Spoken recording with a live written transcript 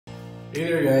Hey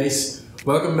there guys,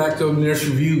 welcome back to Abner's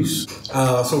Reviews.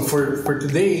 So for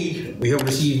today, we have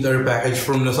received our package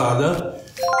from Lazada.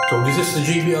 So this is the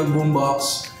JBL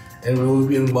Boombox and we will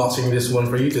be unboxing this one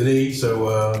for you today.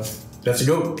 So let's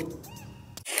go.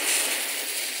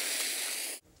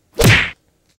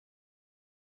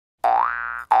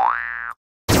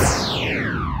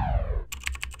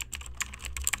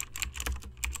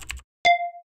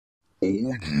 Oh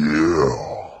yeah.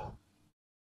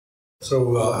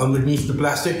 So underneath the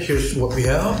plastic, here's what we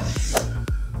have.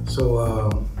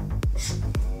 So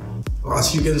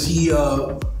as you can see,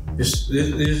 this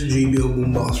is a JBL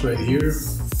Boombox right here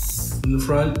in the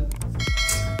front.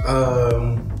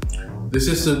 This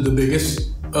is the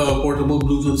biggest portable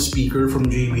Bluetooth speaker from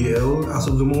JBL as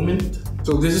of the moment.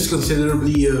 So this is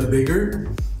considerably bigger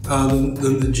than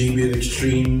the JBL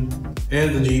Extreme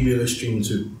and the JBL Extreme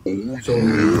 2. So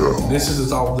this is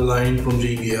the top of the line from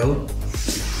JBL.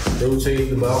 Rotate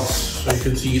the box so you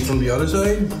can see it from the other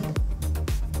side.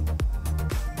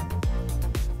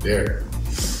 There.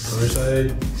 Other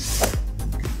side.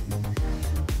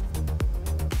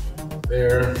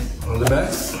 There. On the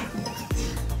back.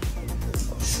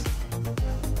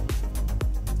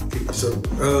 Okay,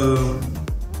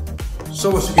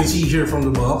 so as you can see here from the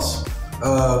box,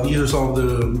 these are some of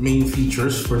the main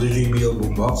features for the JBL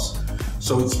Boombox.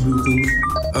 So it's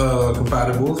Bluetooth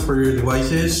compatible for your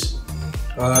devices.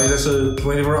 It has a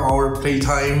 24-hour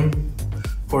playtime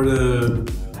for the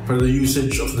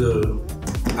usage of the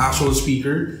actual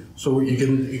speaker. So you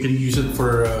can use it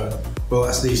for well,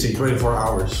 as they say, 24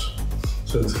 hours.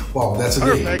 So wow, that's a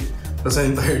day. That's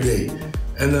an entire day.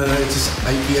 And it's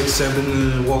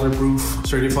IPX7 waterproof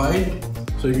certified.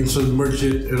 So you can submerge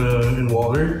it in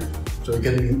water. So you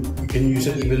can use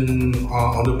it even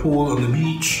on the pool, on the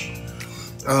beach.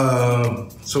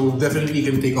 So definitely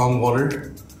you can take on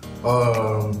water.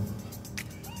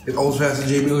 It also has a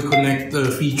JBL Connect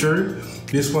feature.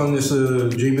 This one is a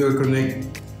JBL Connect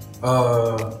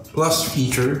Plus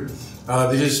feature.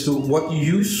 This is to what you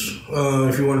use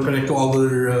if you want to connect to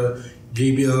other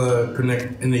JBL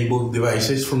Connect enabled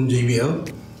devices from JBL.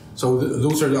 So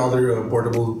those are the other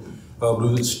portable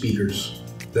Bluetooth speakers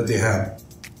that they have.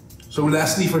 So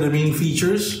lastly, for the main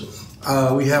features,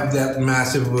 we have that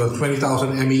massive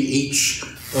 20,000 mAh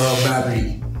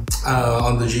battery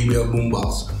on the JBL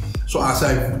Boombox. So as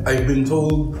I've been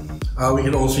told, we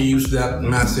can also use that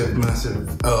massive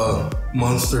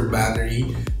monster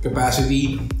battery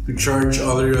capacity to charge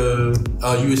other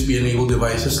USB enabled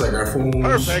devices like our phones.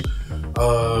 Perfect.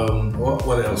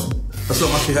 What else? As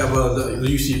long as you have the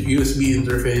USB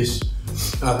interface,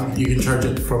 you can charge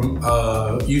it from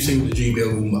using the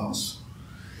JBL Boombox.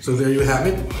 So there you have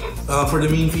it. For the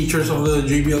main features of the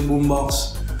JBL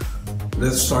Boombox,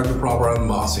 let's start the proper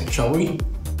unboxing, shall we?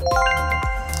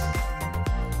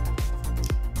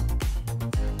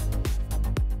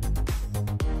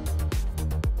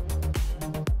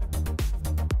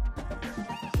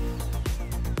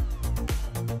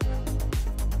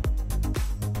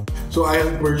 So I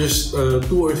have purchased 2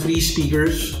 or 3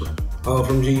 speakers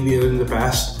from JBL in the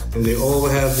past, and they all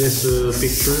have this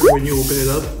picture when you open it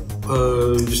up,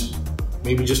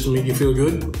 maybe just to make you feel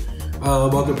good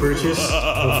about the purchase.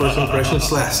 First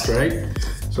impressions last, right?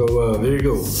 So there you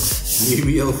go,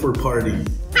 JBL for party.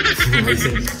 I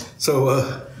think. So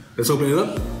let's open it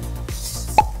up.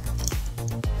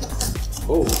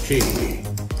 Okay,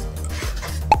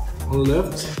 on the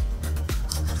left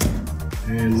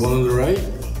and one on the right.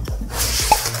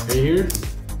 Right here.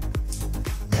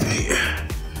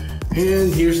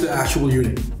 And here's the actual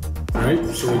unit. Alright,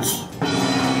 so let's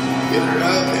get her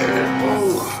out there.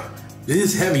 Oh, this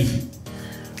is heavy.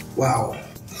 Wow.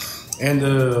 And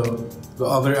the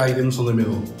other items on the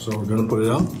middle. So we're gonna put it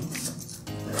up.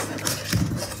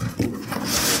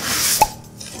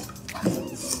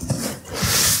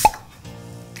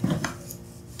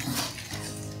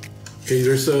 Okay,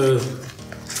 there's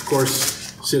of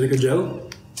course silica gel.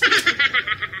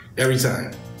 Every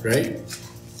time, right?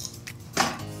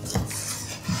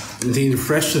 Maintain the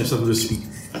freshness of the speaker.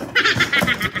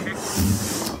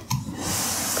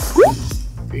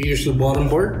 Here's the bottom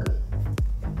part.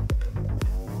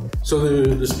 So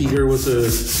the speaker was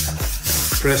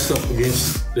pressed up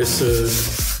against this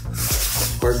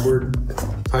cardboard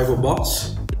type of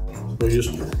box. So you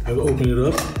just have to open it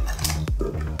up.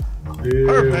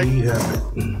 There we have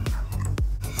it.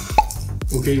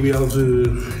 Okay, we have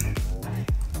the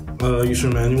user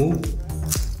manual.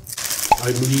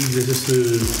 I believe this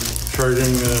is the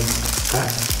charging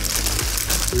pack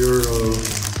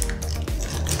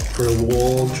for a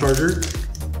wall charger.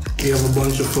 We have a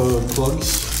bunch of plugs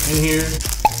in here.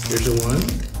 Here's the one,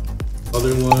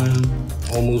 other one,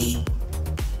 almost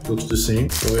looks the same.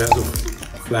 So it has a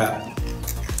flat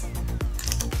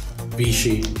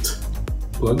V-shaped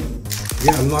plug.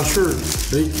 Yeah, I'm not sure.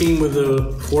 They came with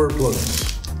 4 plugs.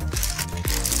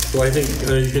 So I think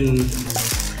you can.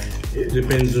 It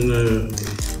depends on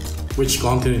which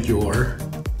continent you are,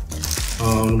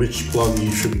 on which plug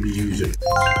you should be using.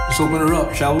 Let's open her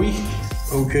up, shall we?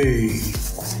 Okay.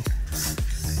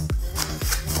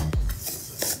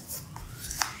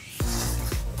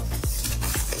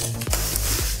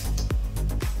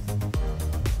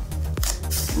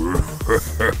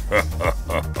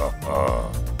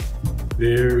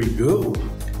 There we go.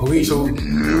 Okay, so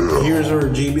here's our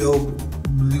JBL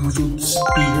Bluetooth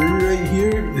speaker right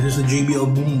here. This is the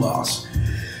JBL Boombox.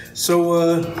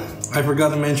 So I forgot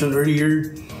to mention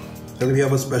earlier that we got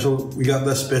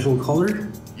that special color.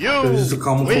 So this is a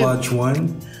camouflage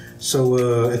one. So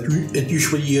it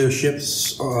usually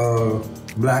ships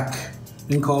black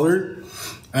in color,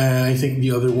 and I think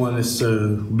the other one is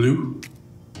blue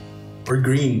or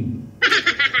green.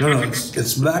 No,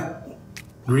 it's black,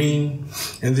 green,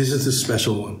 and this is the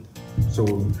special one. So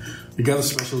we got a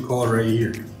special color right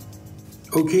here.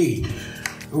 Okay,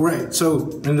 alright, so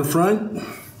in the front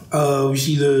we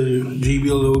see the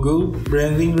JBL logo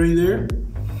branding right there.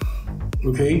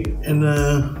 Okay, and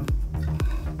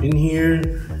in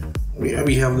here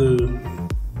we have the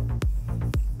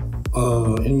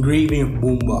engraving of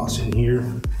Boombox in here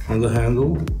on the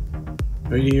handle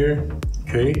right here.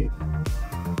 Okay,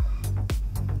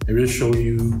 I will show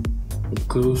you up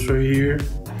close right here.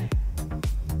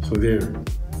 So there,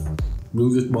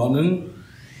 Bluetooth button,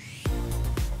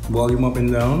 volume up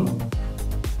and down,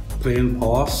 play and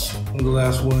pause on the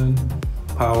last one,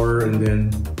 power, and then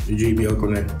the JBL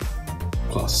Connect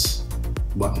Plus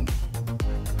button.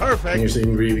 Perfect. And here's the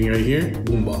engraving right here,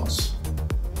 Boombox.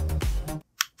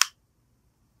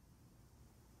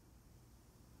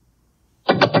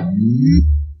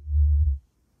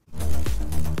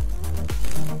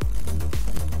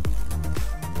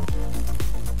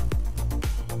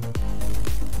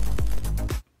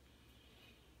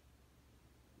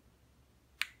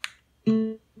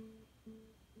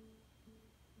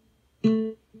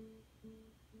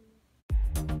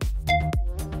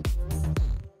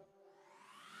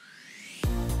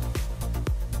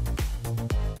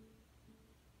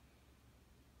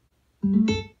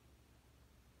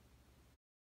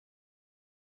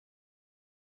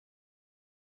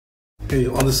 Okay,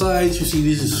 on the sides you see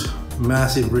these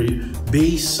massive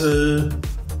base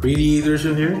radiators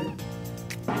in here.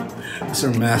 These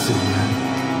are massive, man.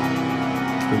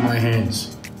 With my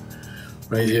hands.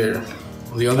 Right there.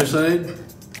 On the other side,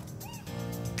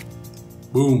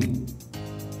 boom.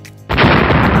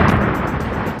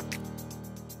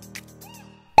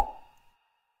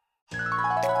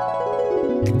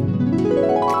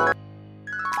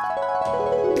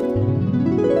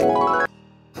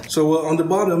 So on the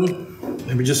bottom,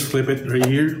 let me just flip it right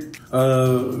here.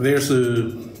 There's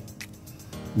a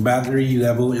battery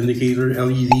level indicator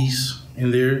LEDs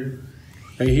in there,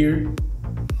 right here.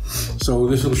 So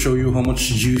this will show you how much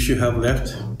juice you have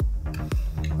left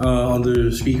on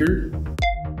the speaker.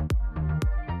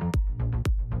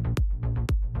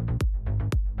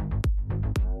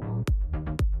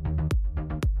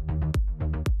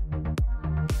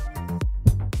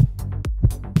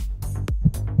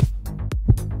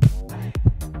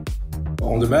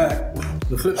 On the back,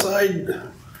 the flip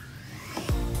side.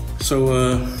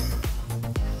 So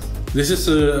this is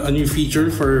a new feature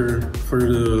for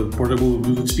the portable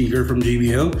Bluetooth speaker from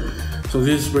JBL. So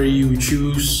this is where you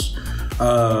choose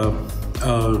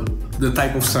the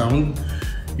type of sound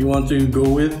you want to go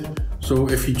with. So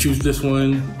if you choose this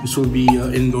one, this will be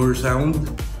indoor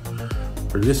sound.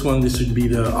 For this one, this would be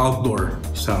the outdoor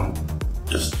sound.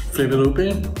 Just flip it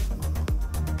open.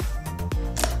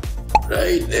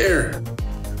 Right there.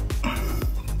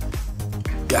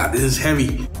 God, this is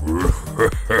heavy.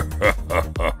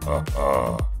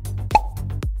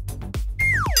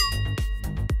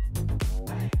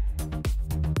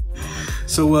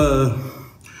 So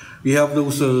we have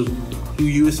those 2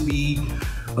 USB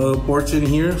ports in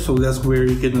here, so that's where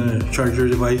you can charge your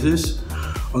devices.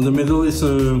 On the middle is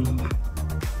a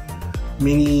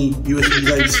mini USB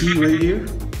Type-C right here,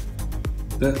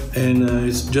 and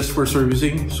it's just for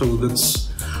servicing, so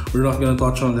we're not gonna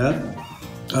touch on that.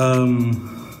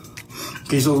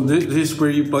 Okay, so this is where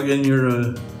you plug in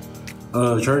your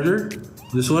charger.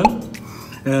 This one,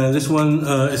 this one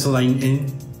is a line-in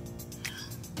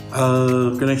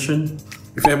connection.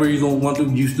 If ever you don't want to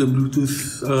use the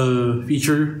Bluetooth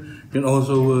feature, you can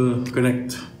also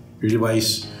connect your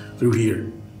device through here.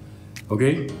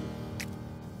 Okay.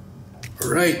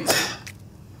 All right.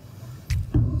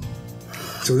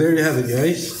 So there you have it,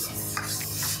 guys.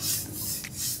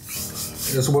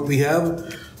 That's what we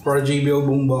have for our JBL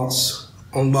Boombox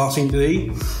unboxing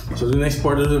today. So the next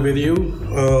part of the video,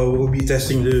 we'll be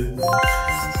testing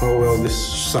how well this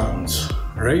sounds.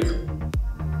 All right.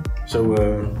 So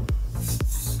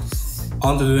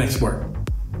on to the next part.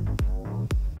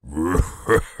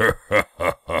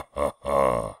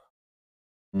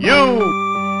 You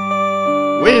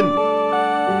win.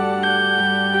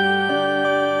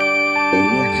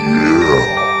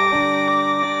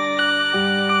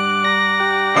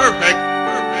 Perfect.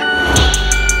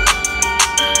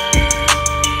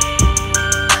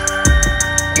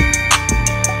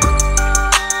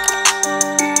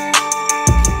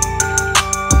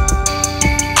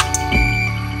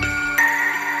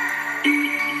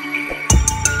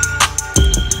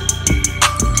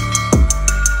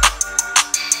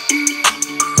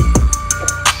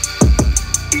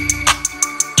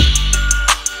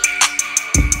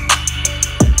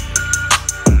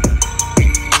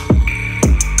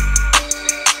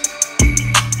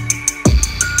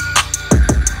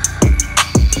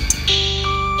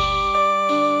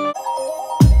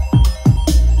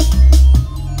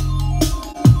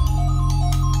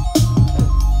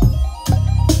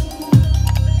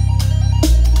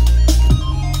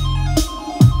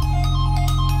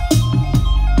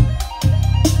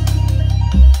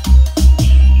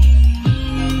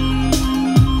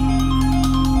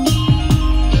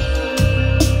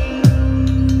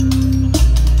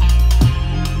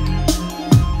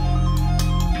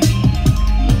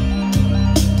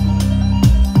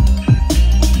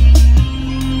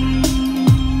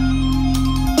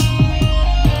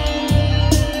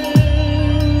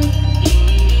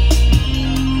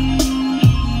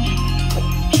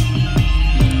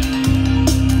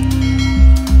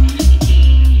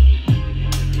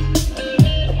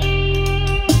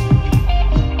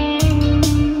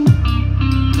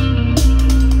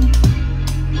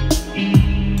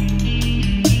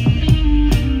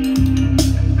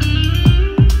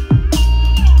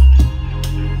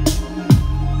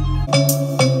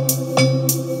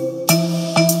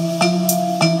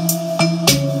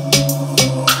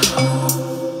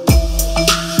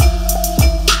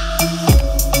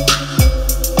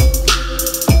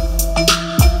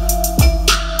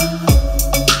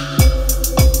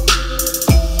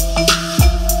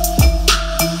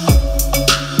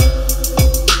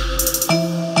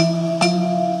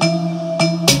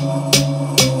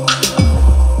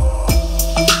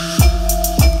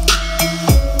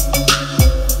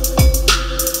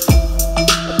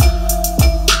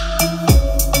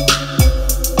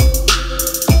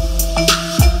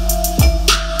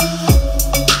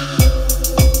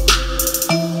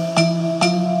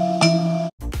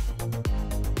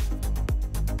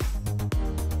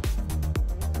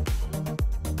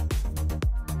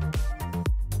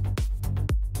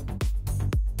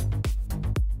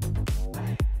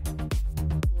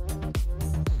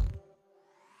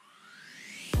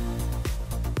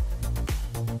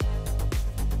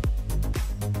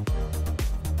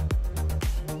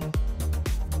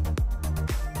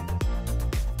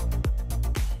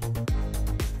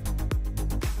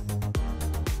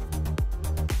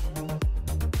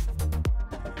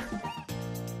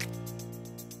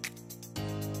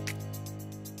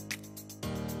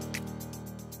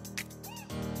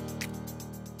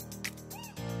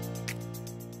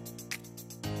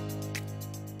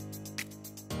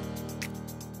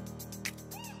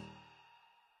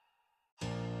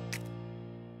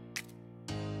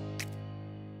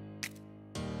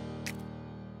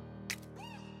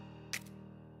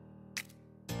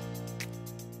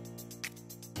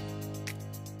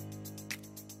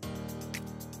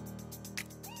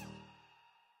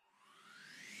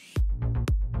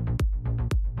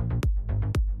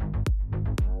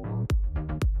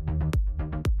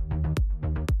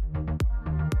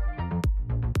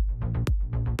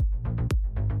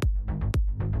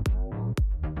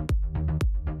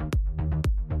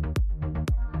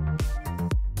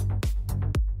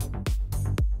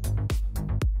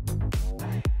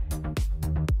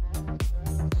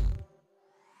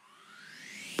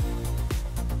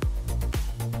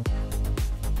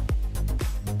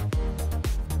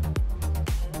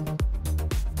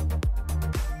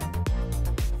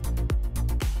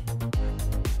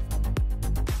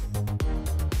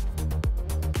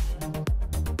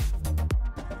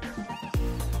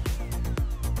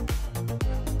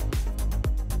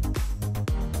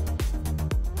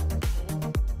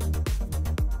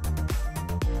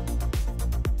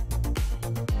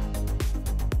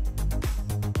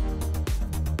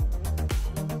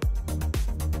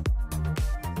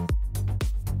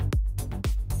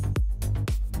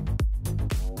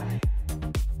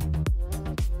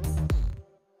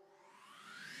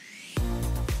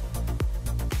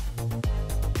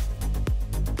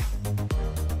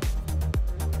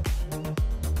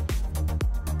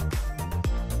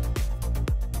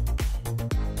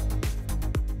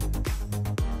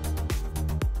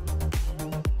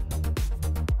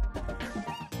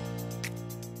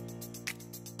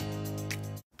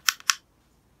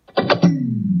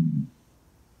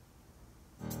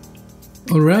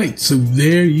 Alright, so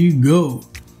there you go.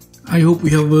 I hope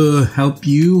we have helped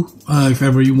you if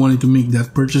ever you wanted to make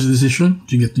that purchase decision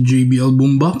to get the JBL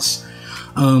Boombox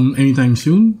anytime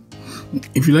soon.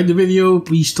 If you like the video,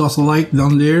 please toss a like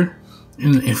down there.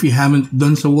 And if you haven't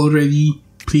done so already,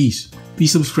 please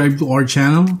subscribe to our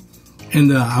channel.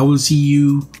 And I will see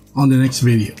you on the next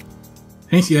video.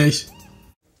 Thanks guys.